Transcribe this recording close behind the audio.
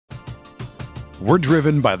We're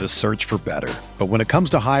driven by the search for better. But when it comes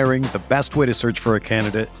to hiring, the best way to search for a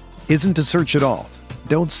candidate isn't to search at all.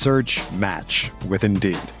 Don't search, match with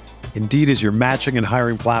Indeed. Indeed is your matching and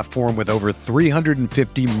hiring platform with over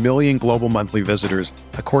 350 million global monthly visitors,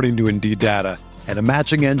 according to Indeed data, and a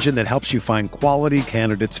matching engine that helps you find quality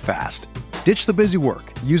candidates fast. Ditch the busy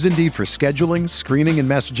work. Use Indeed for scheduling, screening, and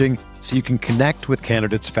messaging so you can connect with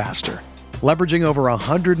candidates faster. Leveraging over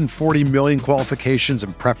 140 million qualifications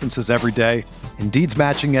and preferences every day, Indeed's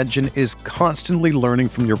matching engine is constantly learning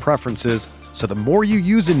from your preferences, so the more you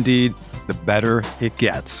use Indeed, the better it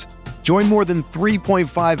gets. Join more than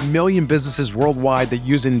 3.5 million businesses worldwide that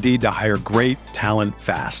use Indeed to hire great talent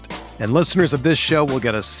fast. And listeners of this show will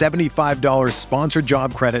get a $75 sponsored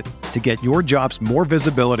job credit to get your jobs more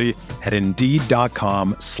visibility at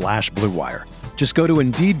Indeed.com/Blue Wire. Just go to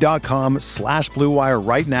Indeed.com/Blue Wire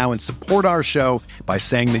right now and support our show by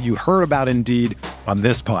saying that you heard about Indeed on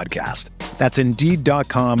this podcast. That's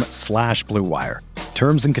Indeed.com/Blue Wire.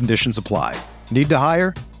 Terms and conditions apply. Need to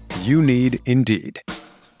hire? You need Indeed.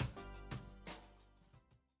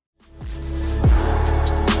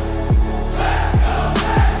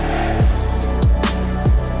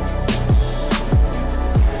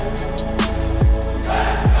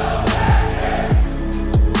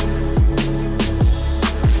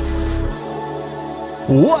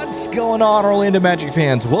 What's going on, Orlando Magic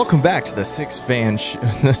fans? Welcome back to the Six Fan Show.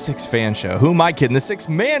 Who am I kidding? The Six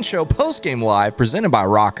Man Show Postgame Live, presented by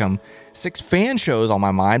Rock'em. Six Fan Show is on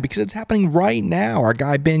my mind because it's happening right now. Our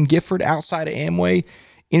guy Ben Gifford outside of Amway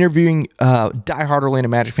interviewing diehard Orlando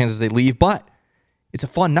Magic fans as they leave, but it's a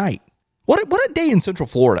fun night. What a day in Central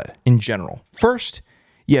Florida in general. First,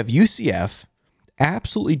 you have UCF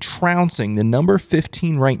absolutely trouncing the number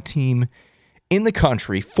 15 ranked team in the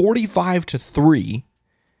country, 45-3.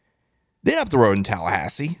 Then up the road in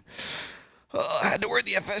Tallahassee, I had to wear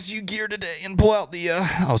the FSU gear today and pull out the,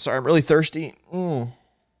 sorry, I'm really thirsty.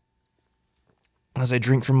 As I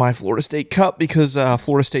drink from my Florida State cup because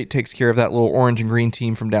Florida State takes care of that little orange and green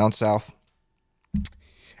team from down south.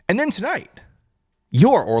 And then tonight,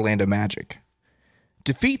 your Orlando Magic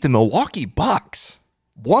defeat the Milwaukee Bucks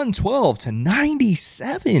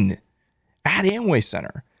 112-97 at Amway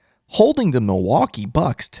Center, holding the Milwaukee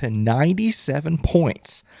Bucks to 97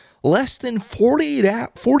 points. Less than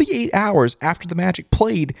 48 hours after the Magic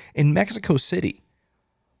played in Mexico City.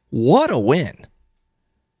 What a win.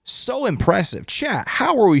 So impressive. Chat,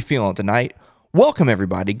 how are we feeling tonight? Welcome,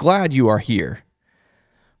 everybody. Glad you are here.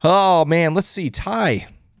 Oh, man, let's see. Ty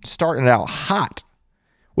starting it out hot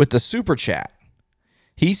with the super chat.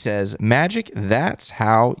 He says, Magic, that's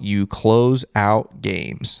how you close out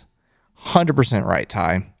games. 100% right,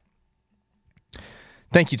 Ty.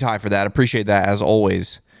 Thank you, Ty, for that. Appreciate that, as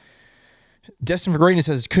always. Destin for Greatness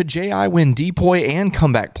says, could J.I. win DPOY and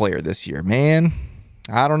comeback player this year? Man,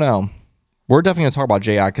 I don't know. We're definitely going to talk about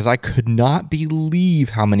J.I. because I could not believe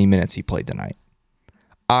how many minutes he played tonight.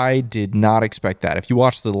 I did not expect that. If you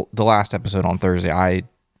watched the last episode on Thursday, I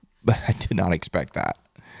did not expect that.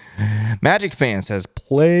 Magic Fan says,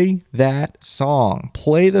 play that song.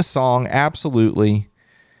 Play the song, absolutely.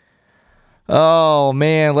 Oh,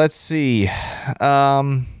 man, let's see.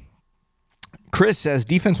 Chris says,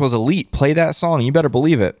 defense was elite. Play that song. You better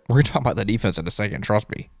believe it. We're going to talk about the defense in a second. Trust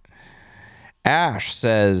me. Ash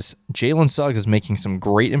says, Jalen Suggs is making some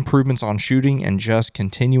great improvements on shooting and just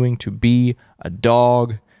continuing to be a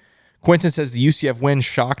dog. Quentin says, the UCF win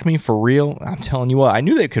shocked me for real. I'm telling you what, I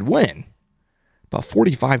knew they could win. But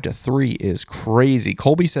 45-3 is crazy.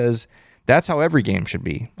 Colby says, that's how every game should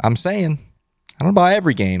be. I'm saying, I don't buy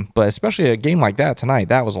every game, but especially a game like that tonight,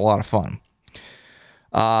 that was a lot of fun.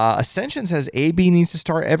 Ascension says AB needs to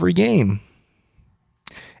start every game.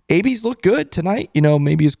 AB's looked good tonight. You know,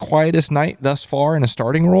 maybe his quietest night thus far in a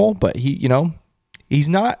starting role, but he's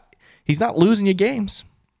not losing you games.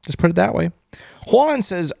 Just put it that way. Juan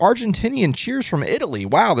says Argentinian cheers from Italy.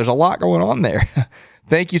 Wow, there's a lot going on there.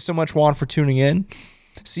 Thank you so much, Juan, for tuning in.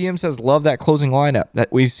 CM says love that closing lineup.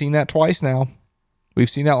 That we've seen that twice now. We've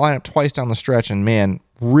seen that lineup twice down the stretch, and man,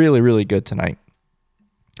 really, really good tonight.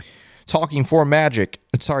 Talking Magic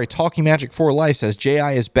for Life says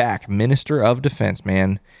J.I. is back. Minister of Defense,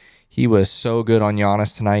 man. He was so good on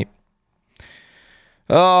Giannis tonight.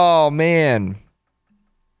 Oh, man.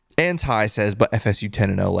 And Ty says, but FSU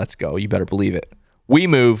 10-0, let's go. You better believe it. We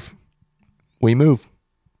move.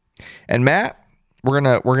 And Matt, we're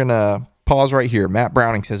gonna pause right here. Matt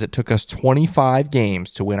Browning says it took us 25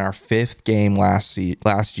 games to win our 5th game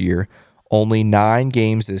last year. Only 9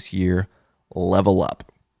 games this year. Level up.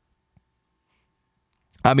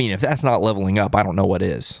 I mean, if that's not leveling up, I don't know what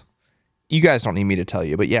is. You guys don't need me to tell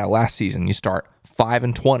you, but yeah, last season you start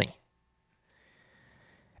 5-20.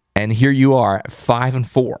 And here you are at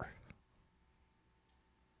 5-4.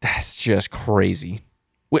 That's just crazy.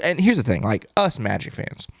 And here's the thing, like us Magic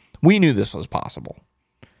fans, we knew this was possible.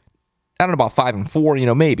 I don't know about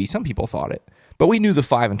 5-4, maybe some people thought it, but we knew the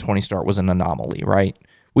 5-20 start was an anomaly, right?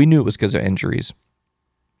 We knew it was because of injuries.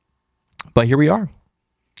 But here we are,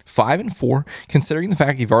 5-4, considering the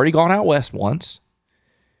fact you've already gone out west once.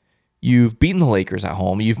 You've beaten the Lakers at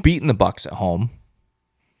home. You've beaten the Bucks at home.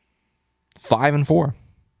 5-4.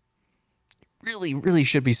 Really, really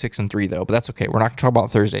should be 6-3 though, but that's okay. We're not going to talk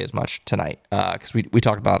about Thursday as much tonight because we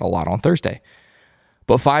talked about it a lot on Thursday.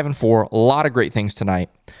 But 5-4, a lot of great things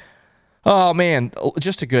tonight. Oh man,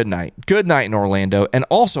 just a good night. Good night in Orlando, and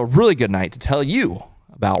also a really good night to tell you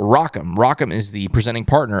about Rock'em. Rock'em is the presenting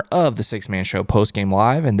partner of the Six Man Show Postgame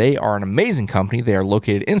Live, and they are an amazing company. They are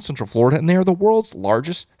located in Central Florida, and they are the world's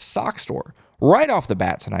largest sock store. Right off the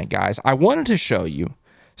bat tonight, guys, I wanted to show you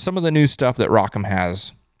some of the new stuff that Rock'em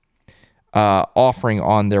has offering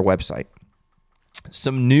on their website.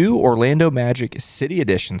 Some new Orlando Magic City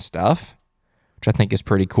Edition stuff, which I think is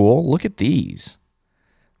pretty cool. Look at these.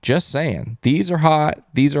 Just saying. These are hot.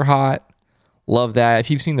 These are hot. Love that. If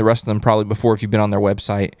you've seen the rest of them probably before, if you've been on their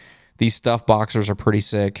website, these stuff boxers are pretty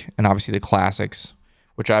sick. And obviously the classics,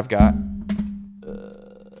 which I've got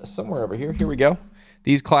somewhere over here. Here we go.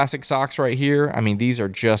 These classic socks right here. I mean, these are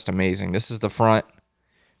just amazing. This is the front.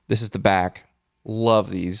 This is the back. Love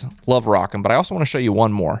these. Love Rock'em. But I also want to show you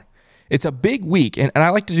one more. It's a big week. And I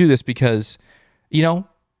like to do this because,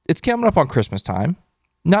 it's coming up on Christmas time.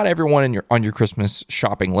 Not everyone on your Christmas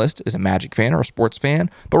shopping list is a Magic fan or a sports fan,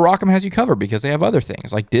 but Rock'em has you covered because they have other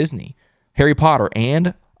things like Disney, Harry Potter,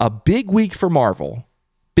 and a big week for Marvel.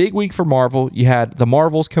 Big week for Marvel. You had the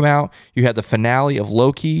Marvels come out. You had the finale of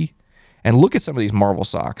Loki. And look at some of these Marvel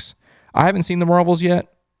socks. I haven't seen the Marvels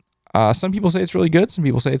yet. Some people say it's really good. Some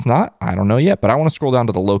people say it's not. I don't know yet, but I want to scroll down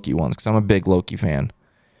to the Loki ones because I'm a big Loki fan.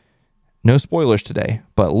 No spoilers today,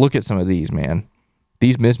 but look at some of these, man.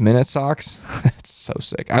 These Miss Minute socks, that's so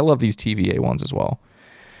sick. I love these TVA ones as well.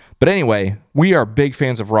 But anyway, we are big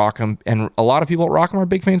fans of Rock'em, and a lot of people at Rock'em are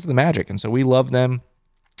big fans of the Magic, and so we love them.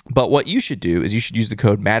 But what you should do is you should use the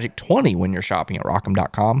code MAGIC20 when you're shopping at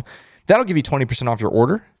Rock'em.com. That'll give you 20% off your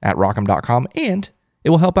order at Rock'em.com, and it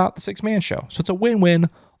will help out the Six Man Show. So it's a win-win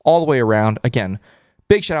all the way around. Again,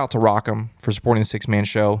 big shout out to Rock'em for supporting the Six Man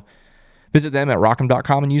Show. Visit them at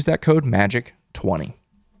Rock'em.com and use that code MAGIC20.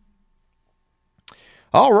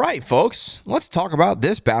 All right, folks, let's talk about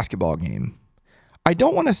this basketball game. I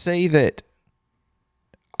don't want to say that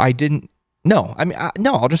I didn't. No,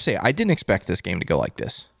 I'll just say I didn't expect this game to go like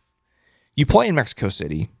this. You play in Mexico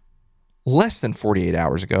City less than 48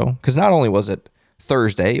 hours ago, because not only was it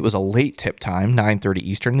Thursday, it was a late tip time, 9:30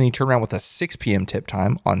 Eastern, and then you turn around with a 6 p.m. tip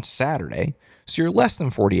time on Saturday, so you're less than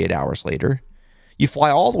 48 hours later. You fly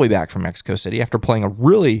all the way back from Mexico City after playing a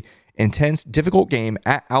really intense, difficult game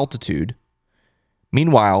at altitude.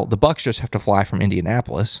 Meanwhile, the Bucks just have to fly from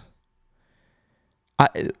Indianapolis.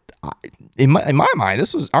 In my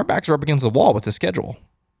mind, our backs are up against the wall with the schedule.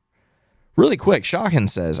 Really quick, Shahin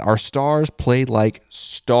says, our stars played like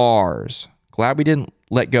stars. Glad we didn't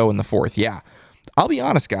let go in the fourth. Yeah, I'll be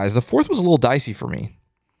honest, guys. The fourth was a little dicey for me.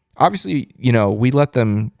 Obviously, we let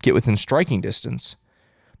them get within striking distance.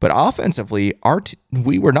 But offensively,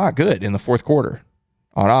 we were not good in the fourth quarter.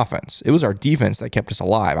 On offense, it was our defense that kept us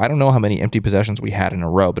alive. I don't know how many empty possessions we had in a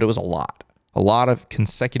row, but it was a lot of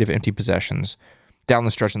consecutive empty possessions down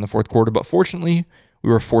the stretch in the fourth quarter. But fortunately, we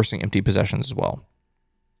were forcing empty possessions as well.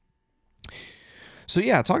 So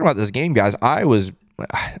yeah, talking about this game, guys,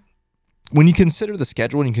 when you consider the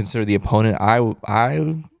schedule and you consider the opponent,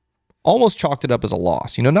 I almost chalked it up as a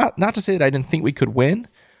loss. Not to say that I didn't think we could win,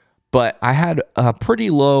 but I had a pretty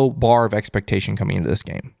low bar of expectation coming into this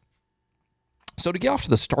game. So to get off to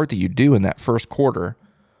the start that you do in that first quarter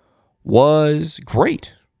was great.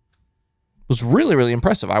 It was really, really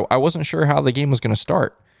impressive. I wasn't sure how the game was going to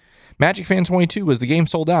start. Magic Fan 22, was the game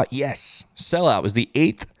sold out? Yes. Sellout was the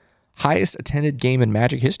 8th highest attended game in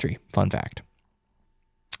Magic history. Fun fact.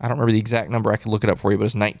 I don't remember the exact number. I could look it up for you, but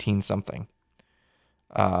it's 19 something.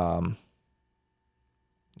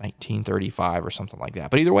 1935 or something like that.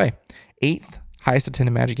 But either way, 8th highest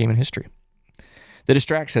attended Magic game in history. The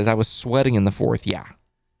Distract says, I was sweating in the fourth. Yeah,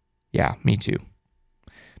 me too.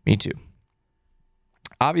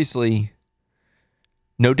 Obviously,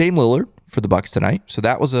 no Dame Lillard for the Bucks tonight, so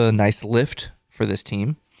that was a nice lift for this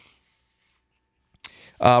team.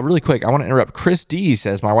 Really quick, I want to interrupt. Chris D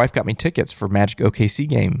says, my wife got me tickets for Magic OKC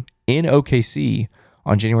game in OKC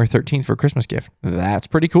on January 13th for a Christmas gift. That's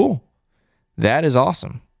pretty cool. That is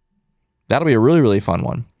awesome. That'll be a really, really fun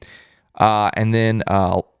one. And then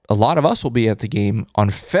a lot of us will be at the game on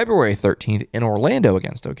February 13th in Orlando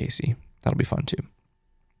against OKC. That'll be fun too.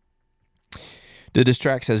 The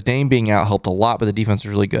Distract says Dame being out helped a lot, but the defense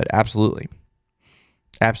was really good. Absolutely.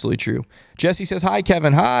 Absolutely true. Jesse says, hi,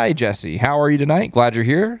 Kevin. Hi, Jesse. How are you tonight? Glad you're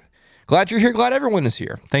here. Glad you're here. Glad everyone is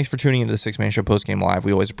here. Thanks for tuning into the Six Man Show Postgame Live.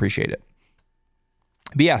 We always appreciate it.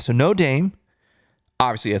 But yeah, so no Dame.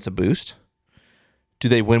 Obviously, that's a boost. Do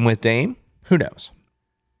they win with Dame? Who knows?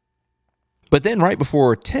 But then right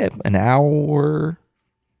before tip, an hour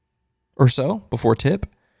or so before tip,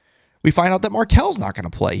 we find out that Markel's not going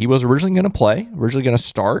to play. He was originally going to play, originally going to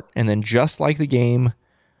start, and then just like the game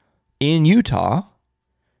in Utah,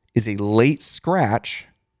 is a late scratch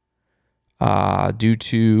due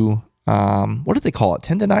to, what did they call it?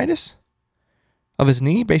 Tendonitis of his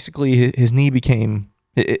knee? Basically, his knee became,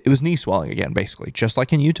 it was knee swelling again, basically, just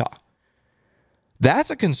like in Utah. That's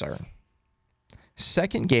a concern.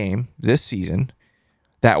 Second game this season,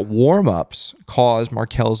 that warm-ups caused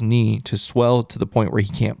Markel's knee to swell to the point where he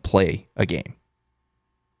can't play a game.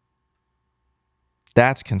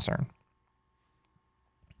 That's a concern.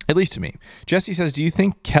 At least to me. Jesse says, do you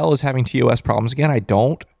think Kel is having TOS problems again? I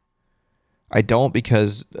don't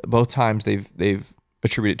because both times they've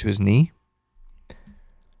attributed it to his knee.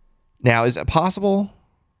 Now, is it possible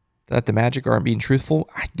that the Magic aren't being truthful?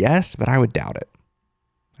 I guess, but I would doubt it.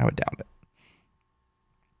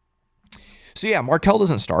 So yeah, Markel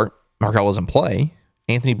doesn't start. Markel doesn't play.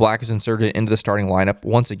 Anthony Black is inserted into the starting lineup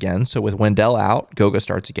once again. So with Wendell out, Goga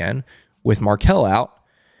starts again. With Markel out,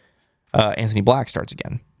 Anthony Black starts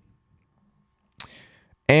again.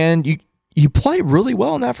 And you play really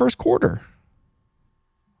well in that first quarter,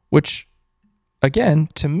 which, again,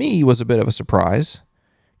 to me was a bit of a surprise,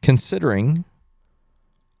 considering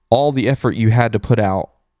all the effort you had to put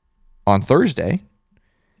out on Thursday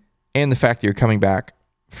and the fact that you're coming back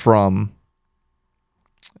from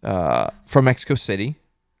Mexico City,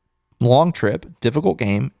 long trip, difficult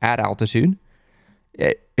game at altitude.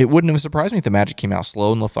 It wouldn't have surprised me if the Magic came out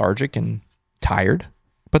slow and lethargic and tired,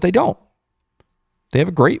 but they don't. They have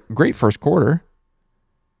a great first quarter.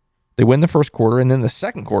 They win the first quarter, and then the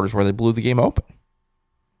second quarter is where they blew the game open.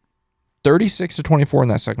 36-24 in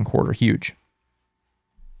that second quarter. Huge.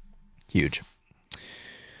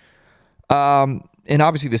 And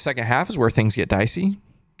obviously the second half is where things get dicey.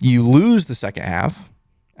 You lose the second half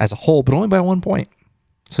as a whole, but only by 1 point.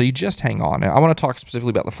 So you just hang on. I want to talk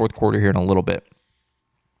specifically about the fourth quarter here in a little bit.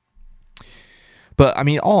 But, I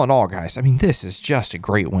mean, all in all, guys, I mean, this is just a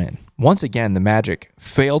great win. Once again, the Magic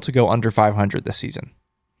failed to go under 500 this season.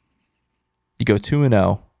 You go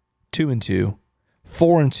 2-0, 2-2,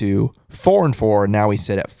 4-2, 4-4, and now we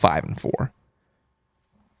sit at 5-4.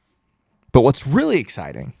 But what's really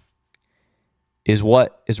exciting is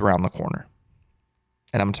what is around the corner.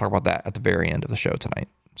 And I'm going to talk about that at the very end of the show tonight.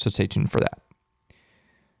 So stay tuned for that.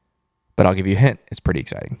 But I'll give you a hint. It's pretty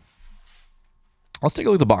exciting. Let's take a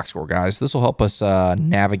look at the box score, guys. This will help us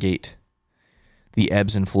navigate the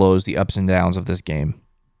ebbs and flows, the ups and downs of this game.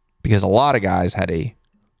 Because a lot of guys had a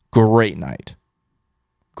great night.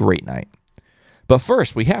 But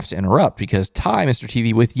first, we have to interrupt because Ty, Mr.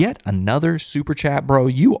 TV, with yet another super chat, bro.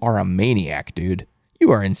 You are a maniac, dude.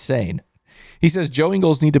 You are insane. He says Joe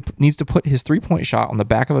Ingles needs to put his three-point shot on the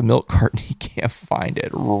back of a milk carton. He can't find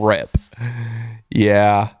it. Rip.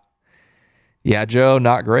 Yeah, Joe,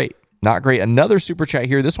 not great. Another super chat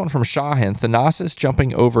here. This one from Shahin. Thanasis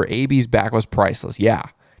jumping over AB's back was priceless. Yeah.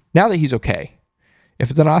 Now that he's okay. If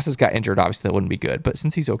Thanasis got injured, obviously that wouldn't be good. But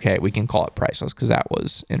since he's okay, we can call it priceless because that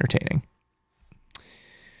was entertaining.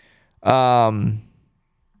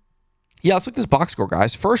 Yeah, let's look at this box score,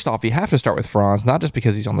 guys. First off, you have to start with Franz, not just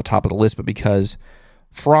because he's on the top of the list, but because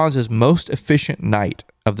Franz's most efficient night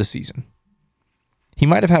of the season. He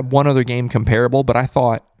might have had one other game comparable, but I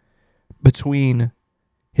thought between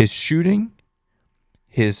his shooting,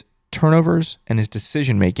 his turnovers, and his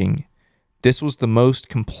decision-making, this was the most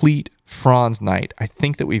complete Franz night I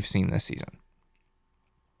think that we've seen this season.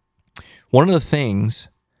 One of the things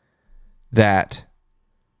that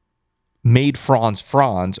made Franz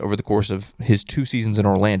over the course of his 2 seasons in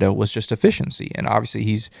Orlando was just efficiency. And obviously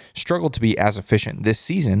he's struggled to be as efficient this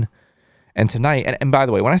season and tonight. And by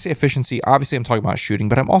the way, when I say efficiency, obviously I'm talking about shooting,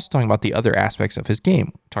 but I'm also talking about the other aspects of his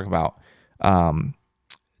game. I'm talking about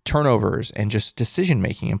turnovers and just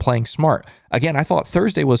decision-making and playing smart. Again, I thought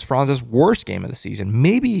Thursday was Franz's worst game of the season,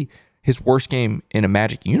 maybe his worst game in a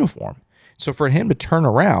Magic uniform. So for him to turn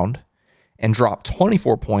around and drop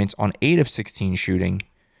 24 points on 8 of 16 shooting,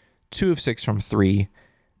 2 of 6 from 3,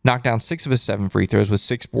 knocked down 6 of his 7 free throws with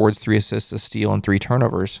 6 boards, 3 assists, a steal, and 3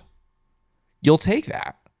 turnovers. You'll take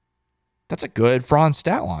that. That's a good Franz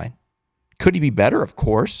stat line. Could he be better? Of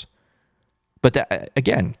course. But that,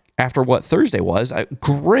 again, after what Thursday was, a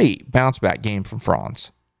great bounce back game from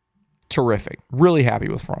Franz. Terrific. Really happy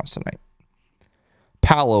with Franz tonight.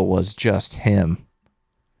 Paolo was just him.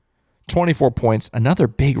 24 points. Another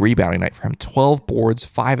big rebounding night for him. 12 boards,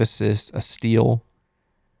 5 assists, a steal.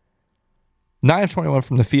 9 of 21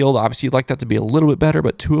 from the field. Obviously, you'd like that to be a little bit better,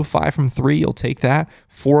 but 2 of 5 from 3. You'll take that.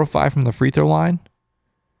 4 of 5 from the free throw line.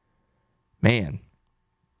 Man.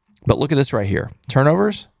 But look at this right here.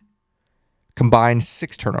 Turnovers. Combined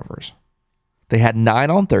 6 turnovers. They had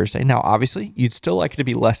 9 on Thursday. Now, obviously, you'd still like it to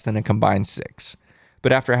be less than a combined 6.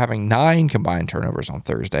 But after having 9 combined turnovers on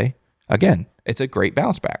Thursday, again, it's a great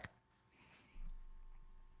bounce back.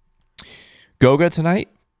 Goga tonight,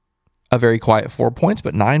 a very quiet 4 points,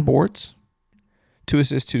 but 9 boards, 2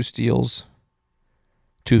 assists, 2 steals,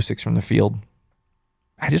 2 of 6 from the field.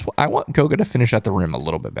 I want Goga to finish at the rim a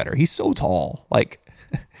little bit better. He's so tall. Like,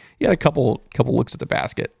 he had a couple looks at the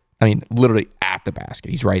basket. I mean, literally at the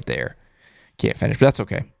basket. He's right there. Can't finish, but that's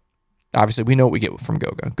okay. Obviously, we know what we get from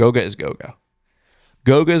Goga. Goga is Goga.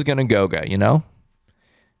 Goga is going to Goga, you know?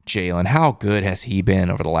 Jalen, how good has he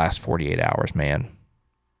been over the last 48 hours, man?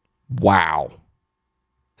 Wow.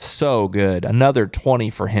 So good. Another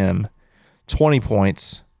 20 for him. 20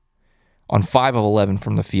 points on 5 of 11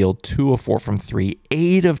 from the field, 2 of 4 from 3,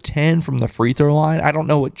 8 of 10 from the free throw line. I don't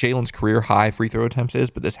know what Jalen's career high free throw attempts is,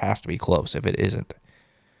 but this has to be close if it isn't.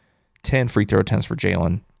 10 free throw attempts for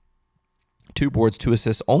Jalen. 2 boards, 2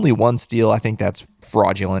 assists, only 1 steal. I think that's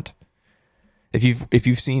fraudulent. If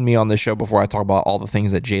you've seen me on this show before, I talk about all the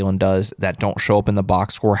things that Jalen does that don't show up in the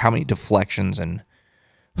box score. How many deflections and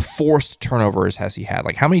forced turnovers has he had?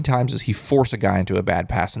 Like, how many times does he force a guy into a bad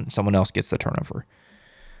pass and someone else gets the turnover?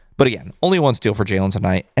 But again, only 1 steal for Jalen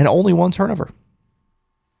tonight and only 1 turnover.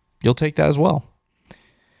 You'll take that as well.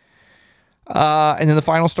 And then the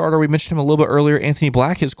final starter, we mentioned him a little bit earlier, Anthony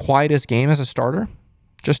Black, his quietest game as a starter.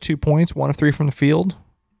 Just 2 points, 1 of 3 from the field.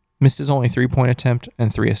 Missed his only 3-point attempt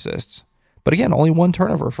and 3 assists. But again, only 1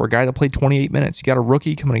 turnover for a guy that played 28 minutes. You got a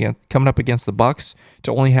rookie coming up against the Bucks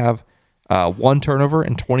to only have 1 turnover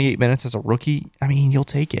in 28 minutes as a rookie. I mean, you'll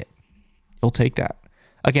take it. You'll take that.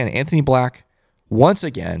 Again, Anthony Black, once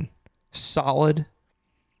again, solid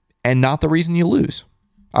and not the reason you lose.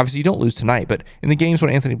 Obviously, you don't lose tonight, but in the games when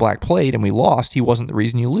Anthony Black played and we lost, he wasn't the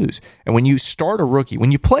reason you lose. And when you start a rookie,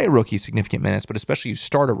 when you play a rookie significant minutes, but especially you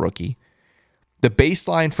start a rookie, the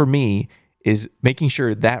baseline for me is making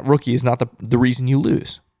sure that rookie is not the reason you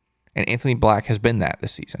lose. And Anthony Black has been that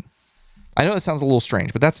this season. I know it sounds a little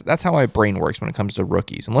strange, but that's how my brain works when it comes to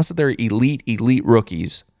rookies. Unless they're elite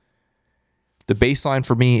rookies, the baseline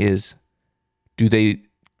for me is, do they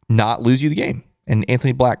not lose you the game? And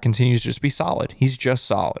Anthony Black continues to just be solid. He's just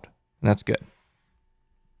solid, and that's good.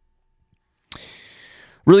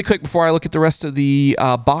 Really quick before I look at the rest of the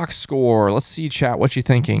box score, let's see, chat, what you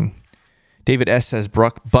thinking? David S. says,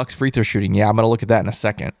 Bucks free throw shooting. Yeah, I'm going to look at that in a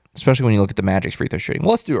second, especially when you look at the Magic's free throw shooting. Well,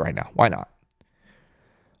 let's do it right now. Why not?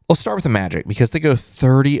 Let's start with the Magic because they go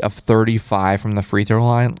 30 of 35 from the free throw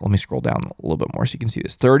line. Let me scroll down a little bit more so you can see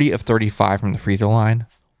this. 30 of 35 from the free throw line.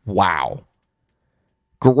 Wow.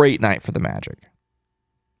 Great night for the Magic.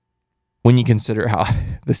 When you consider how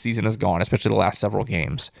the season has gone, especially the last several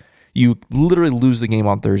games. You literally lose the game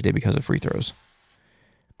on Thursday because of free throws.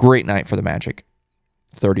 Great night for the Magic.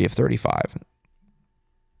 30 of 35.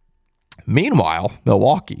 Meanwhile,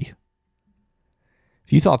 Milwaukee.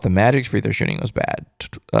 If you thought the Magic's free throw shooting was bad,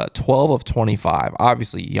 12 of 25.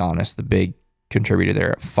 Obviously, Giannis, the big contributor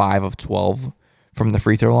there, at 5 of 12 from the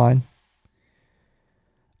free throw line.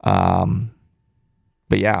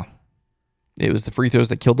 But yeah, it was the free throws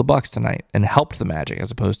that killed the Bucks tonight and helped the Magic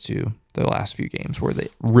as opposed to the last few games where they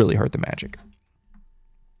really hurt the Magic.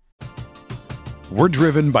 We're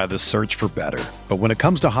driven by the search for better. But when it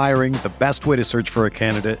comes to hiring, the best way to search for a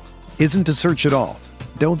candidate isn't to search at all.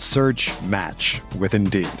 Don't search, match with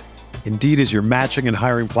Indeed. Indeed is your matching and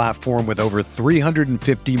hiring platform with over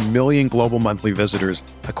 350 million global monthly visitors,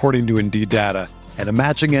 according to Indeed data, and a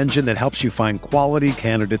matching engine that helps you find quality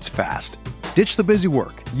candidates fast. Ditch the busy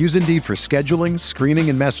work. Use Indeed for scheduling, screening,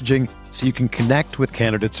 and messaging so you can connect with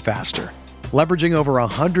candidates faster. Leveraging over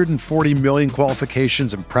 140 million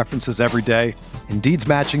qualifications and preferences every day, Indeed's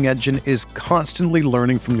matching engine is constantly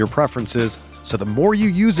learning from your preferences, so the more you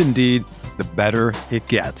use Indeed, the better it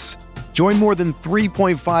gets. Join more than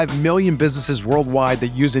 3.5 million businesses worldwide that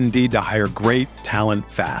use Indeed to hire great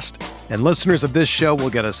talent fast. And listeners of this show will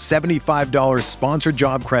get a $75 sponsored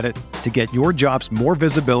job credit to get your jobs more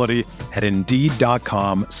visibility at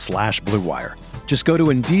Indeed.com/Blue Wire. Just go to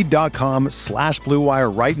Indeed.com/Blue Wire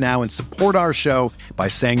right now and support our show by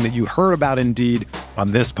saying that you heard about Indeed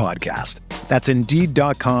on this podcast. That's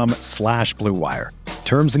Indeed.com/Blue Wire.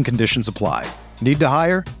 Terms and conditions apply. Need to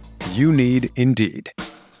hire? You need Indeed.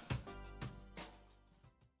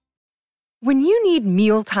 When you need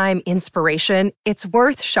mealtime inspiration, it's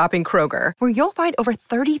worth shopping Kroger, where you'll find over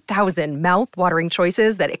 30,000 mouth-watering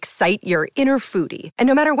choices that excite your inner foodie. And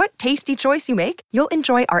no matter what tasty choice you make, you'll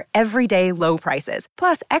enjoy our everyday low prices,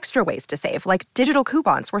 plus extra ways to save, like digital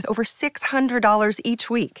coupons worth over $600 each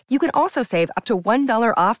week. You can also save up to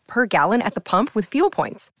 $1 off per gallon at the pump with fuel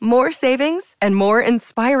points. More savings and more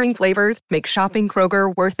inspiring flavors make shopping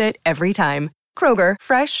Kroger worth it every time. Kroger,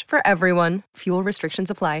 fresh for everyone. Fuel restrictions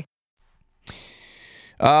apply.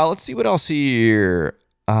 Let's see what else here.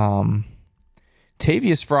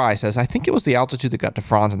 Tavius Fry says, I think it was the altitude that got to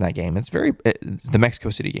Franz in that game. It's the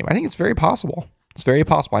Mexico City game. I think it's very possible. It's very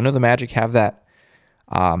possible. I know the Magic have that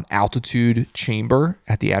altitude chamber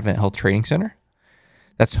at the Advent Health Training Center.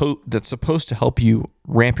 That's supposed to help you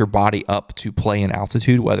ramp your body up to play in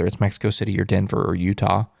altitude, whether it's Mexico City or Denver or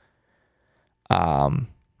Utah.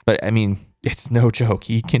 But I mean, it's no joke.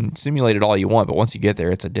 You can simulate it all you want, but once you get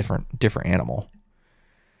there, it's a different animal.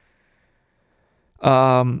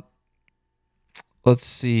 Let's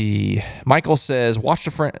see. Michael says,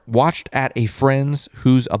 watched at a friend's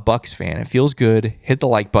who's a Bucks fan. It feels good. Hit the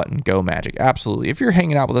like button. Go Magic. Absolutely. If you're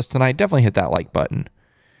hanging out with us tonight, definitely hit that like button.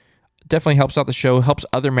 Definitely helps out the show, helps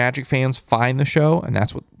other Magic fans find the show, and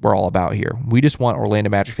that's what we're all about here. We just want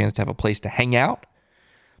Orlando Magic fans to have a place to hang out,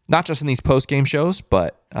 not just in these post-game shows,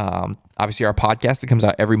 but obviously our podcast that comes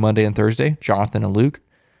out every Monday and Thursday, Jonathan and Luke,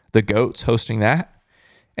 the GOATs, hosting that.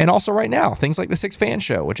 And also right now, things like the Six Fan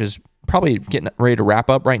Show, which is probably getting ready to wrap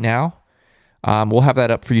up right now. We'll have that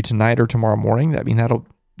up for you tonight or tomorrow morning.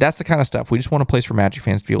 That's the kind of stuff. We just want a place for Magic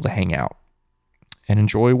fans to be able to hang out and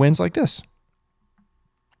enjoy wins like this.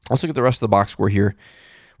 Let's look at the rest of the box score here.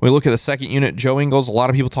 When we look at the second unit, Joe Ingles, a lot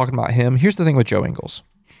of people talking about him. Here's the thing with Joe Ingles.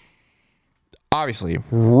 Obviously,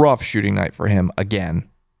 rough shooting night for him again.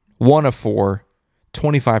 1 of 4,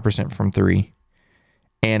 25% from 3.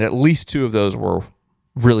 And at least 2 of those were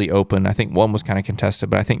really open. I think 1 was kind of contested,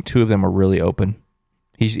 but I think 2 of them were really open.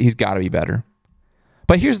 He's got to be better.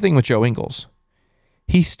 But here's the thing with Joe Ingles.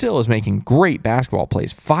 He still is making great basketball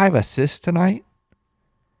plays. 5 assists tonight.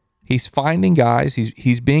 He's finding guys.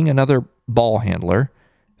 He's being another ball handler.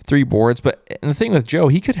 3 boards. But the thing with Joe,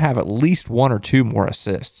 he could have at least 1 or 2 more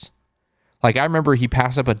assists. Like, I remember he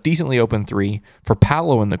passed up a decently open 3 for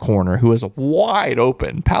Paolo in the corner, who was wide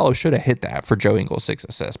open. Paolo should have hit that for Joe Ingles' 6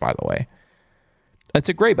 assists, by the way. It's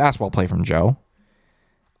a great basketball play from Joe.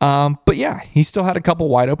 But yeah, he still had a couple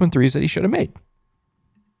wide open 3s that he should have made.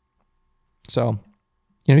 So,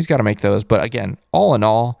 he's got to make those. But again, all in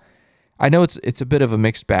all, I know it's a bit of a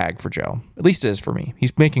mixed bag for Joe. At least it is for me.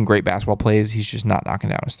 He's making great basketball plays. He's just not knocking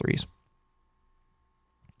down his 3s.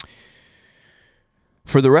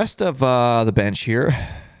 For the rest of the bench here,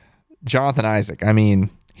 Jonathan Isaac. I mean,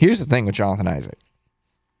 here's the thing with Jonathan Isaac.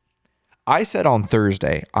 I said on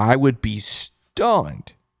Thursday I would be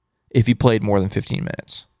stunned if he played more than 15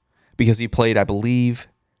 minutes, because he played, I believe,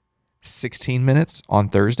 16 minutes on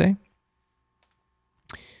Thursday.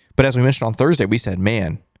 But as we mentioned on Thursday, we said,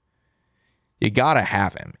 man, you got to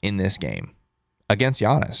have him in this game against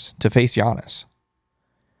Giannis, to face Giannis.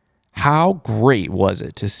 How great was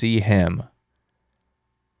it to see him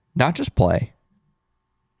not just play,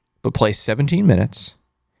 but play 17 minutes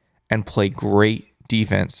and play great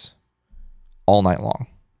defense all night long?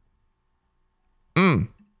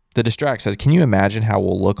 The Distract says, can you imagine how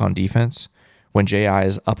we'll look on defense when J.I.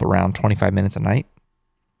 is up around 25 minutes a night?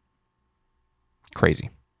 Crazy.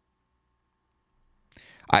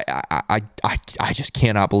 I just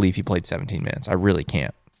cannot believe he played 17 minutes. I really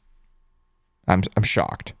can't. I'm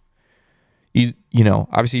shocked.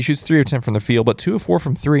 Obviously he shoots 3 of 10 from the field, but 2 of 4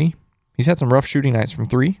 from 3. He's had some rough shooting nights from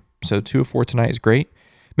 3, so 2 of 4 tonight is great.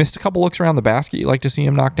 Missed a couple looks around the basket you like to see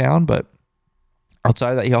him knock down, but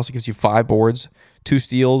outside of that, he also gives you 5 boards, 2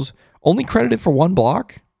 steals, only credited for 1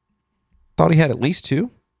 block. Thought he had at least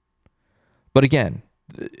 2. But again,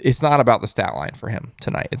 it's not about the stat line for him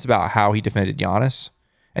tonight. It's about how he defended Giannis,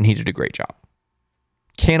 and he did a great job.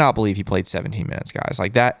 Cannot believe he played 17 minutes, guys.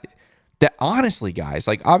 Like that honestly, guys,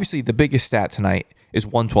 like obviously the biggest stat tonight is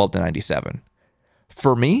 112-97.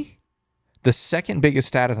 For me, the second biggest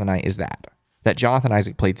stat of the night is that Jonathan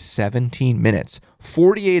Isaac played 17 minutes,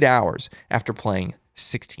 48 hours after playing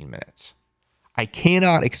 16 minutes. I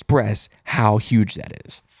cannot express how huge that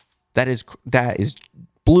is. That is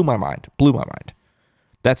blew my mind.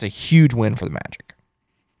 That's a huge win for the Magic.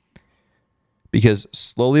 Because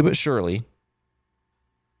slowly but surely,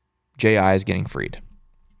 J.I. is getting freed.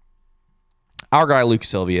 Our guy Luke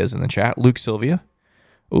Sylvia is in the chat. Luke Sylvia,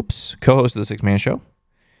 co-host of the Six Man Show,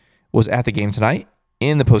 was at the game tonight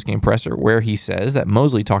in the postgame presser where he says that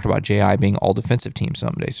Mosley talked about J.I. being all defensive team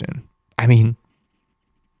someday soon. I mean,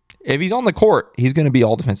 if he's on the court, he's going to be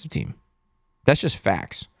all defensive team. That's just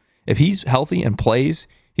facts. If he's healthy and plays,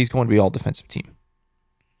 he's going to be all defensive team.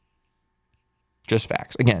 Just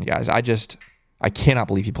facts. Again, guys, I cannot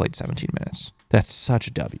believe he played 17 minutes. That's such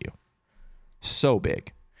a W. So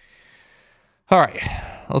big. All right,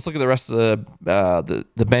 let's look at the rest of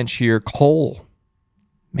the bench here. Cole,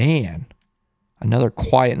 man, another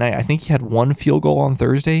quiet night. I think he had 1 field goal on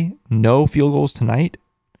Thursday. No field goals tonight.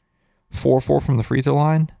 4-4 from the free throw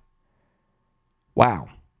line. Wow.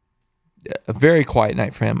 A very quiet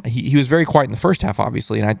night for him. He was very quiet in the first half,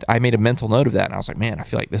 obviously, and I made a mental note of that, and I was like, man, I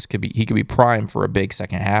feel like he could be primed for a big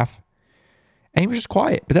second half. And he was just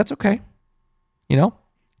quiet, but that's okay. You know,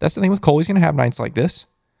 that's the thing with Cole. He's going to have nights like this.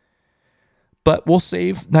 But we'll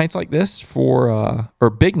save nights like this or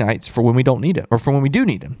big nights for when we don't need him, or for when we do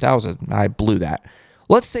need him. I blew that.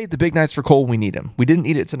 Let's save the big nights for Cole when we need him. We didn't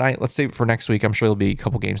need it tonight. Let's save it for next week. I'm sure there'll be a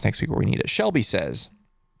couple games next week where we need it. Shelby says,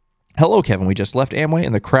 hello, Kevin. We just left Amway,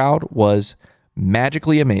 and the crowd was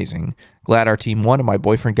magically amazing. Glad our team won, and my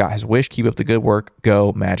boyfriend got his wish. Keep up the good work.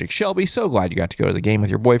 Go Magic. Shelby, so glad you got to go to the game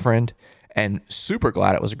with your boyfriend, and super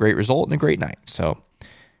glad it was a great result and a great night. So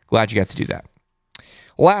glad you got to do that.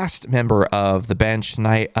 Last member of the bench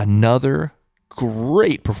tonight, another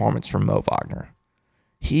great performance from Mo Wagner.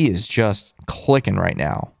 He is just clicking right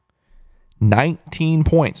now. 19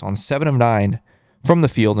 points on 7 of 9 from the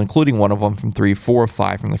field, including 1 of them from 3, 4 of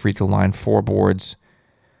 5 from the free throw line, 4 boards,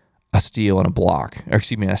 a steal and a block. Or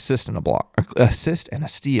excuse me, an assist and a block. Assist and a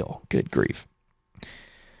steal. Good grief.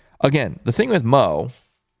 Again, the thing with Mo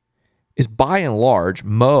is by and large,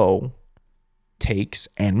 Mo takes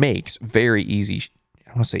and makes very easy,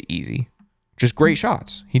 I want to say easy, just great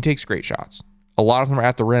shots. He takes great shots. A lot of them are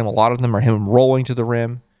at the rim. A lot of them are him rolling to the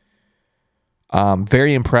rim.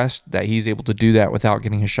 Very impressed that he's able to do that without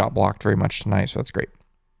getting his shot blocked very much tonight, so that's great.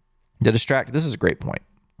 This is a great point.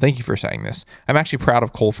 Thank you for saying this. I'm actually proud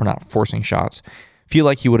of Cole for not forcing shots. Feel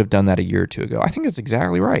like he would have done that a year or two ago. I think that's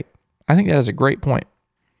exactly right. I think that is a great point.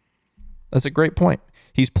 That's a great point.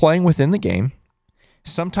 He's playing within the game.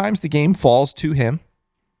 Sometimes the game falls to him,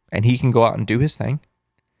 and he can go out and do his thing.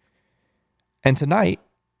 And tonight,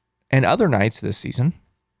 and other nights this season,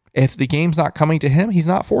 if the game's not coming to him, he's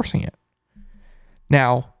not forcing it.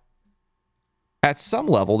 Now, at some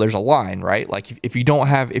level, there's a line, right? Like if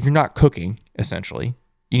you're not cooking, essentially,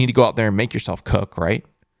 you need to go out there and make yourself cook, right?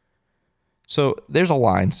 So there's a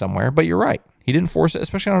line somewhere, but you're right. He didn't force it,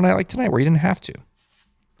 especially on a night like tonight where he didn't have to.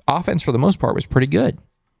 Offense, for the most part, was pretty good,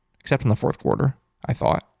 except in the fourth quarter, I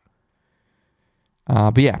thought.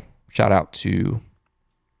 But yeah, shout out to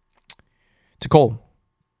Cole.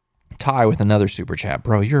 Ty with another super chat.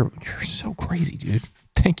 Bro, you're so crazy, dude.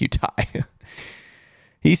 Thank you, Ty.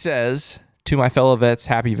 He says, to my fellow vets,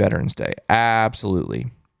 happy Veterans Day.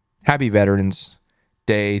 Absolutely. Happy Veterans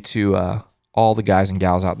Day to all the guys and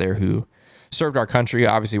gals out there who served our country.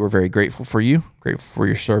 Obviously, we're very grateful for you, grateful for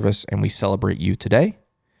your service, and we celebrate you today.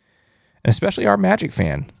 And especially our Magic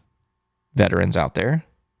fan veterans out there.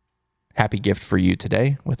 Happy gift for you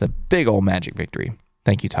today with a big old Magic victory.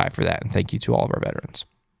 Thank you, Ty, for that, and thank you to all of our veterans.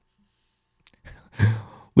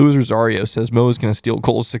 Luis Rosario says Mo is going to steal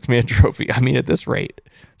Cole's 6-man trophy. I mean, at this rate,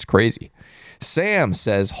 it's crazy. Sam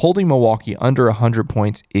says holding Milwaukee under 100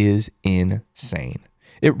 points is insane.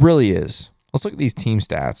 It really is. Let's look at these team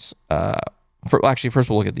stats. First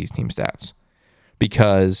we'll look at these team stats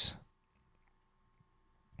because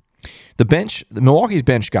Milwaukee's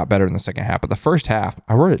bench got better in the second half, but the first half,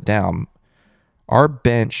 I wrote it down. Our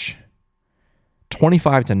bench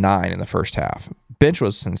 25-9 in the first half. Bench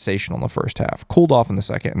was sensational in the first half. Cooled off in the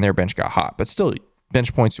second, and their bench got hot. But still,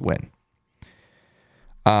 bench points win.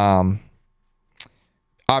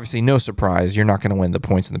 Obviously, no surprise. You're not going to win the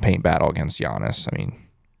points in the paint battle against Giannis. I mean,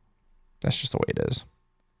 that's just the way it is.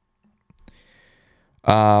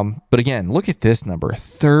 But again, look at this number.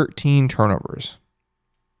 13 turnovers.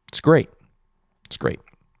 It's great. It's great.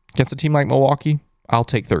 Against a team like Milwaukee, I'll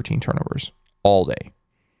take 13 turnovers all day.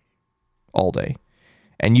 All day.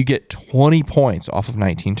 And you get 20 points off of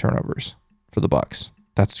 19 turnovers for the Bucks.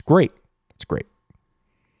 That's great. That's great.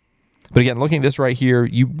 But again, looking at this right here,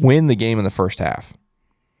 you win the game in the first half.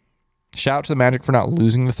 Shout out to the Magic for not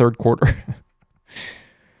losing the third quarter.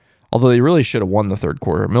 Although they really should have won the third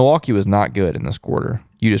quarter. Milwaukee was not good in this quarter.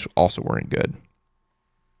 You just also weren't good.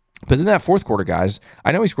 But in that fourth quarter, guys,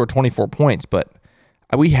 I know we scored 24 points, but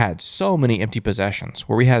we had so many empty possessions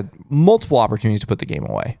where we had multiple opportunities to put the game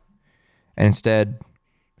away. And instead,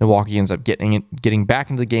 Milwaukee ends up getting back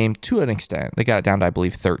into the game to an extent. They got it down to, I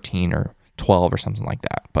believe, 13 or 12 or something like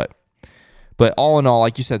that. But all in all,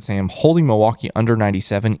 like you said, Sam, holding Milwaukee under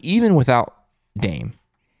 97, even without Dame.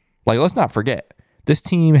 Like, let's not forget, this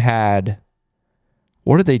team had,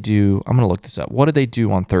 what did they do? I'm going to look this up. What did they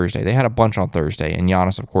do on Thursday? They had a bunch on Thursday, and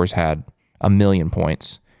Giannis, of course, had 1,000,000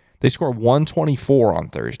 points. They scored 124 on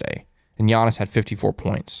Thursday, and Giannis had 54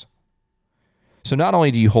 points. So not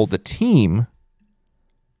only do you hold the team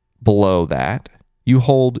below that, you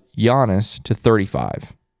hold Giannis to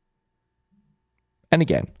 35. And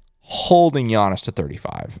again, holding Giannis to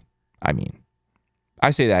 35. I mean,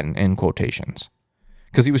 I say that in quotations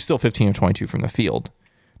because he was still 15 of 22 from the field.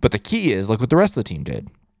 But the key is, look what the rest of the team did.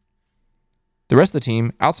 The rest of the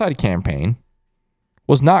team, outside of campaign,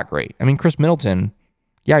 was not great. I mean, Chris Middleton,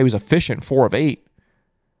 yeah, he was efficient, 4 of 8,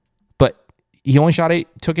 but he only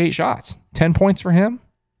took 8 shots. 10 points for him.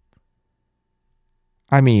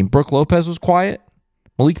 I mean, Brook Lopez was quiet.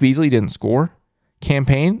 Malik Beasley didn't score.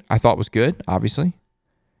 Campaign, I thought was good, obviously.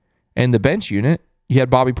 And the bench unit, you had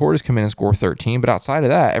Bobby Portis come in and score 13, but outside of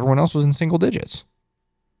that, everyone else was in single digits.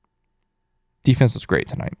 Defense was great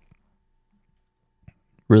tonight.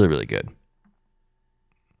 Really, really good.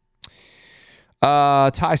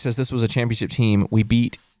 Ty says this was a championship team we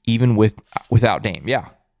beat even without Dame. Yeah,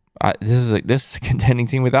 this is a contending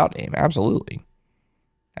team without Dame. Absolutely.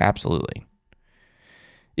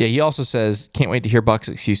 Yeah, he also says, can't wait to hear Bucks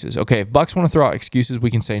excuses. Okay, if Bucks want to throw out excuses, we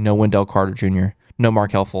can say no Wendell Carter Jr., no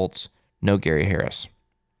Markelle Fultz, no Gary Harris.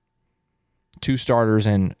 2 starters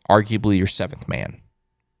and arguably your 7th man.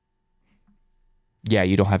 Yeah,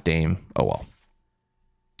 you don't have Dame. Oh, well.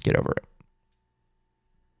 Get over it.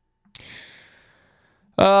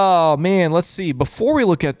 Oh, man, let's see. Before we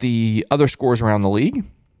look at the other scores around the league,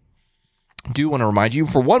 I do want to remind you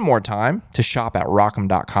for one more time to shop at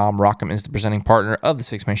Rock'em.com. Rock'em is the presenting partner of the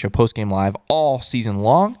Six Man Show Postgame Live all season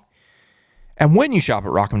long. And when you shop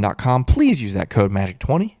at Rock'em.com, please use that code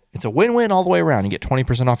MAGIC20. It's a win-win all the way around. You get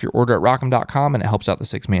 20% off your order at Rock'em.com, and it helps out the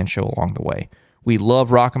Six Man Show along the way. We love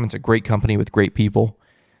Rock'em. It's a great company with great people.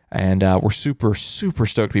 And we're super, super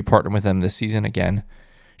stoked to be partnering with them this season again.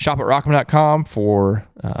 Shop at Rock'em.com for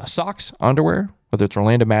socks, underwear, whether it's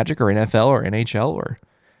Orlando Magic or NFL or NHL or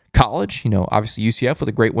college. You know, obviously UCF with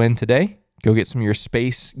a great win today. Go get some of your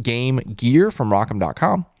space game gear from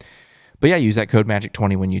Rock'em.com. But yeah, use that code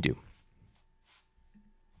MAGIC20 when you do.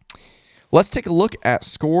 Let's take a look at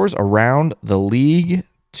scores around the league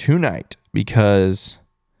tonight because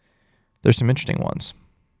there's some interesting ones.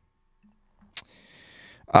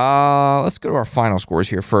 Let's go to our final scores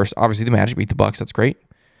here first. Obviously, the Magic beat the Bucks. That's great.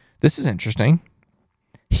 This is interesting.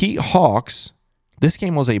 Heat Hawks. This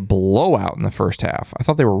game was a blowout in the first half. I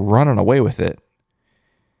thought they were running away with it.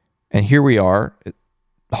 And here we are.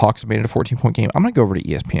 The Hawks have made it a 14-point game. I'm going to go over to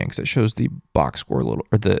ESPN because it shows the box score a little,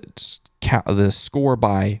 or the score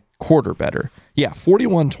by quarter better. Yeah,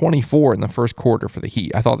 41-24 in the first quarter for the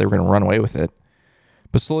Heat. I thought they were going to run away with it.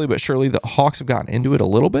 But slowly but surely, the Hawks have gotten into it a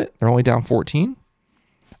little bit. They're only down 14.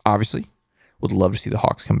 Obviously, would love to see the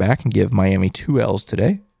Hawks come back and give Miami 2 L's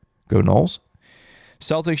today. Go Noles.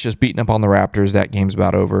 Celtics just beating up on the Raptors. That game's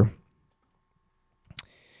about over.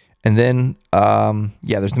 And then,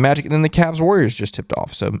 there's the Magic. And then the Cavs-Warriors just tipped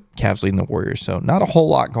off. So Cavs leading the Warriors. So not a whole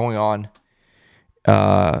lot going on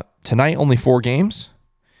tonight. Only 4 games.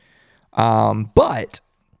 But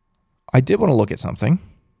I did want to look at something.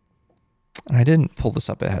 And I didn't pull this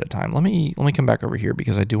up ahead of time. Let me come back over here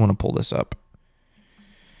because I do want to pull this up.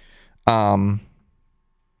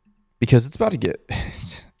 Because it's about to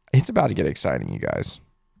get exciting, you guys.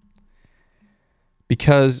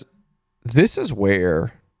 Because this is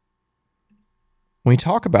where, when we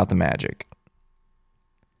talk about the Magic,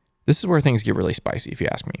 this is where things get really spicy, if you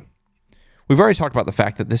ask me. We've already talked about the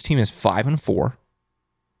fact that this team is 5-4.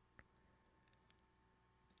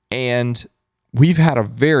 And we've had a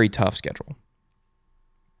very tough schedule.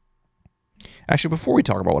 Actually, before we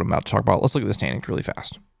talk about what I'm about to talk about, let's look at the standings really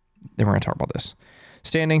fast. Then we're going to talk about this.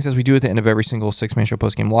 Standings, as we do at the end of every single Six-Man Show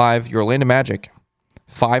Postgame Live, your Orlando Magic,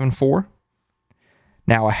 5-4.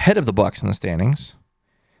 Now ahead of the Bucks in the standings.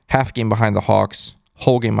 Half game behind the Hawks.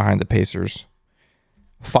 Whole game behind the Pacers.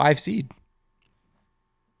 5 seed.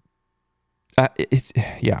 It's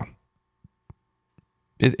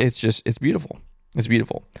beautiful. It's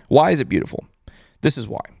beautiful. Why is it beautiful? This is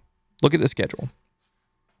why. Look at the schedule.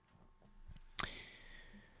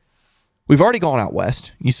 We've already gone out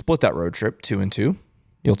west. You split that road trip 2-2.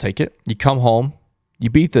 You'll take it. You come home. You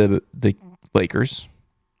beat the Lakers.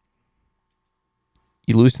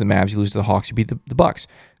 You lose to the Mavs. You lose to the Hawks. You beat the Bucks.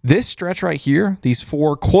 This stretch right here, these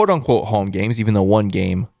 4 quote-unquote home games, even though one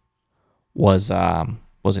game was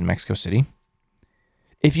in Mexico City.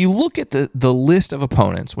 If you look at the list of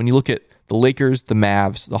opponents, when you look at the Lakers, the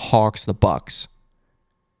Mavs, the Hawks, the Bucks,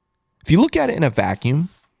 if you look at it in a vacuum,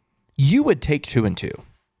 you would take 2-2.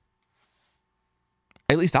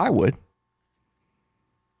 At least I would.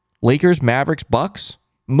 Lakers, Mavericks, Bucks.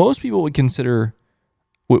 Most people would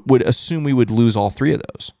assume we would lose all 3 of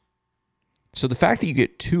those. So the fact that you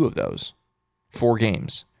get 2 of those, 4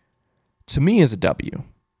 games, to me is a W.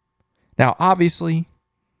 Now, obviously,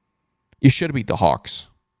 you should have beat the Hawks.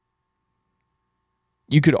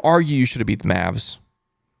 You could argue you should have beat the Mavs.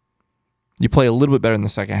 You play a little bit better in the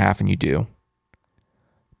second half, and you do.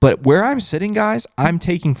 But where I'm sitting, guys, I'm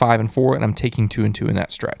taking 5-4, and I'm taking 2-2 in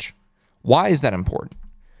that stretch. Why is that important?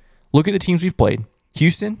 Look at the teams we've played.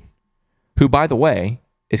 Houston, who, by the way,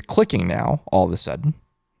 is clicking now all of a sudden.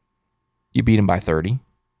 You beat them by 30.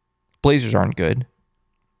 Blazers aren't good.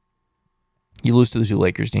 You lose to the 2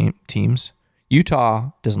 Lakers teams.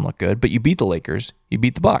 Utah doesn't look good, but you beat the Lakers. You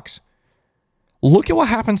beat the Bucks. Look at what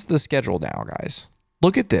happens to the schedule now, guys.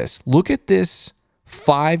 Look at this. Look at this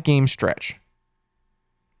 5-game stretch.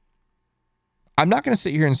 I'm not going to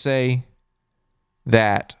sit here and say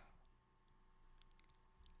that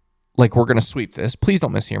like we're going to sweep this. Please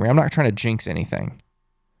don't mishear me. I'm not trying to jinx anything.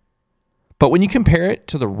 But when you compare it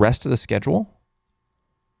to the rest of the schedule,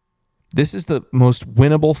 this is the most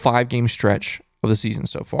winnable 5-game stretch of the season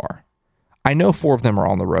so far. I know 4 of them are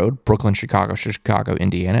on the road: Brooklyn, Chicago,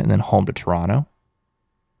 Indiana, and then home to Toronto.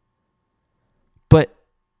 But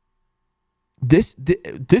this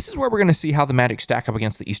is where we're going to see how the Magic stack up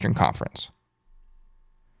against the Eastern Conference.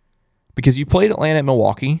 Because you played Atlanta and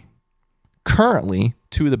Milwaukee, currently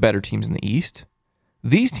 2 of the better teams in the East.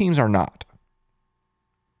 These teams are not.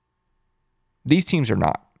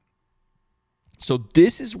 So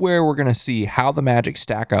this is where we're going to see how the Magic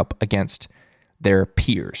stack up against their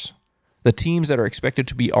peers. The teams that are expected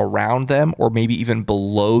to be around them or maybe even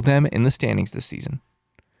below them in the standings this season.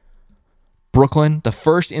 Brooklyn, the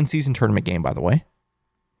first in-season tournament game, by the way.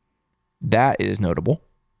 That is notable.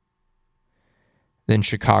 Then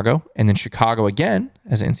Chicago, and then Chicago again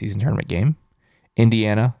as an in-season tournament game.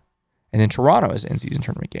 Indiana, and then Toronto as an in-season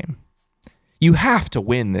tournament game. You have to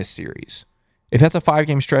win this series. If that's a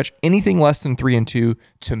 5-game stretch, anything less than 3-2,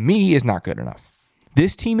 to me, is not good enough.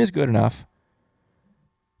 This team is good enough.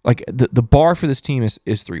 Like, the bar for this team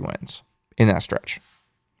is 3 wins in that stretch.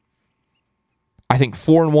 I think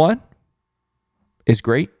 4-1 is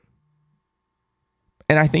great.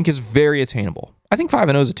 And I think is very attainable. I think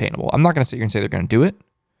 5-0 is attainable. I'm not going to sit here and say they're going to do it.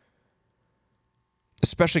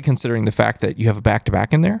 Especially considering the fact that you have a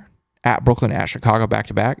back-to-back in there. At Brooklyn, at Chicago,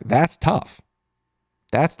 back-to-back. That's tough.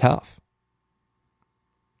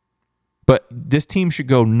 But this team should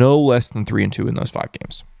go no less than 3-2 in those 5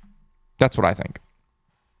 games. That's what I think.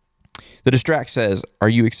 The Distract says, are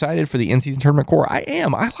you excited for the in-season tournament core? I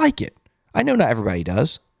am. I like it. I know not everybody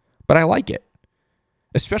does, but I like it.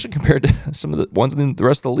 Especially compared to some of the ones in the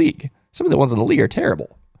rest of the league. Some of the ones in the league are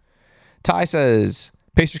terrible. Ty says,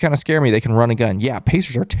 Pacers kind of scare me. They can run a gun. Yeah,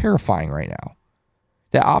 Pacers are terrifying right now.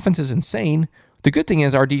 That offense is insane. The good thing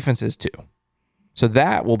is our defense is too. So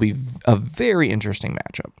that will be a very interesting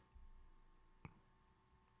matchup.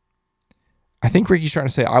 I think Ricky's trying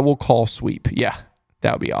to say, I will call sweep. Yeah,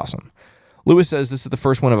 that would be awesome. Lewis says this is the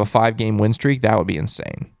first one of a 5-game win streak. That would be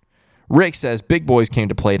insane. Rick says big boys came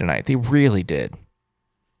to play tonight. They really did.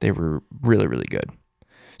 They were really, really good.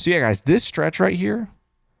 So yeah, guys, this stretch right here,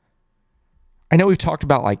 I know we've talked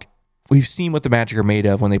about, like, we've seen what the Magic are made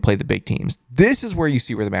of when they play the big teams. This is where you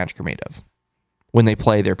see where the Magic are made of when they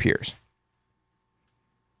play their peers.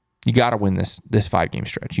 You got to win this 5-game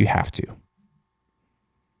stretch. You have to.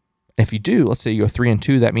 If you do, let's say you go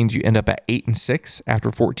 3-2, that means you end up at 8-6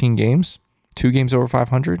 after 14 games, 2 games over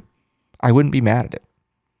 500. I wouldn't be mad at it.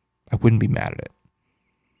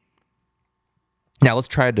 Now let's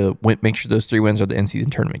try to make sure those 3 wins are the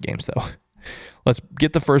in-season tournament games, though. Let's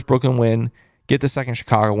get the first Brooklyn win, get the second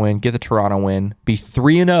Chicago win, get the Toronto win, be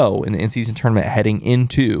 3-0 in the in-season tournament heading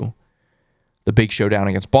into the big showdown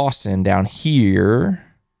against Boston down here.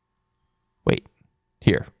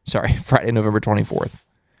 Friday, November 24th,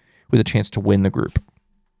 with a chance to win the group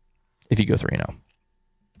if you go 3-0.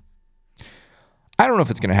 I don't know if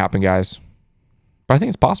it's going to happen, guys, but I think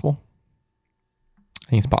it's possible.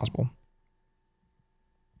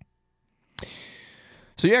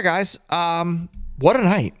 So yeah, guys, what a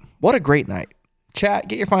night. What a great night. Chat,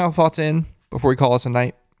 get your final thoughts in before we call this a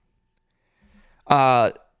night.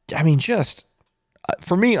 For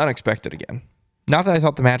me, unexpected again. Not that I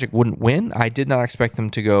thought the Magic wouldn't win. I did not expect them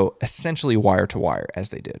to go essentially wire to wire as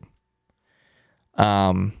they did.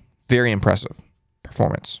 Very impressive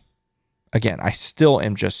performance Again, I still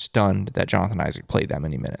am just stunned that Jonathan Isaac played that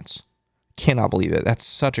many minutes. Cannot believe it. That's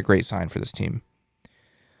such a great sign for this team.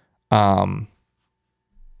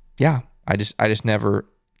 Yeah, I just never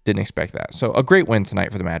didn't expect that. So a great win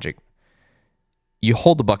tonight for the Magic. You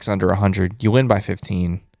hold the Bucks under 100. You win by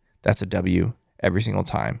 15. That's a W every single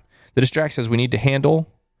time. The Distract says we need to handle.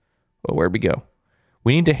 Well, where'd we go?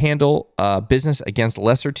 We need to handle business against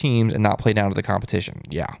lesser teams and not play down to the competition.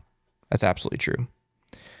 Yeah, that's absolutely true.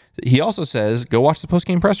 He also says, go watch the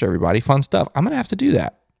post-game presser, everybody. Fun stuff. I'm going to have to do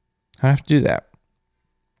that.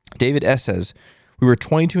 David S. says, we were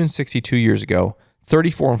 22-60 2 years ago,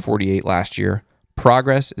 34-48 last year.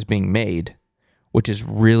 Progress is being made, which is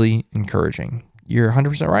really encouraging. You're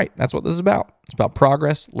 100% right. That's what this is about. It's about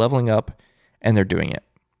progress, leveling up, and they're doing it.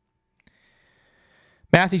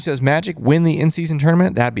 Matthew says, Magic win the in-season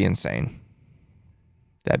tournament? That'd be insane.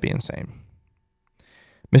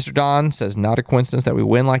 Mr. Don says, not a coincidence that we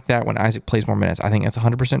win like that when Isaac plays more minutes. I think that's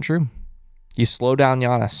 100% true. You slow down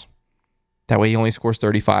Giannis. That way he only scores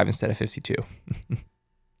 35 instead of 52.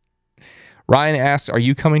 Ryan asks, are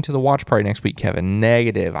you coming to the watch party next week, Kevin?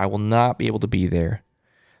 Negative. I will not be able to be there.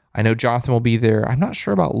 I know Jonathan will be there. I'm not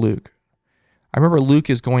sure about Luke. I remember Luke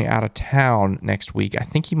is going out of town next week. I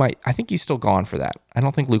think he's still gone for that. I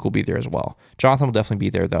don't think Luke will be there as well. Jonathan will definitely be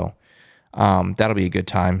there, though. That'll be a good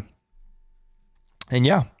time. And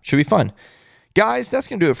yeah, should be fun. Guys, that's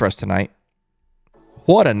going to do it for us tonight.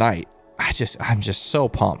 What a night. I'm just so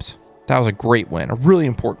pumped. That was a great win, a really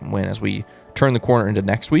important win as we turn the corner into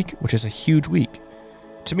next week, which is a huge week.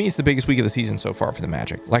 To me, it's the biggest week of the season so far for the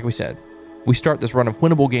Magic. Like we said, we start this run of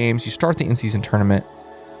winnable games. You start the in-season tournament.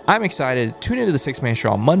 I'm excited. Tune into the Six Man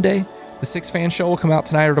Show on Monday. The Six Fan Show will come out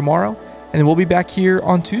tonight or tomorrow. And then we'll be back here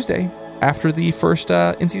on Tuesday after the first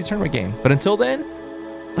in-season tournament game. But until then,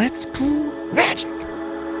 let's go Magic!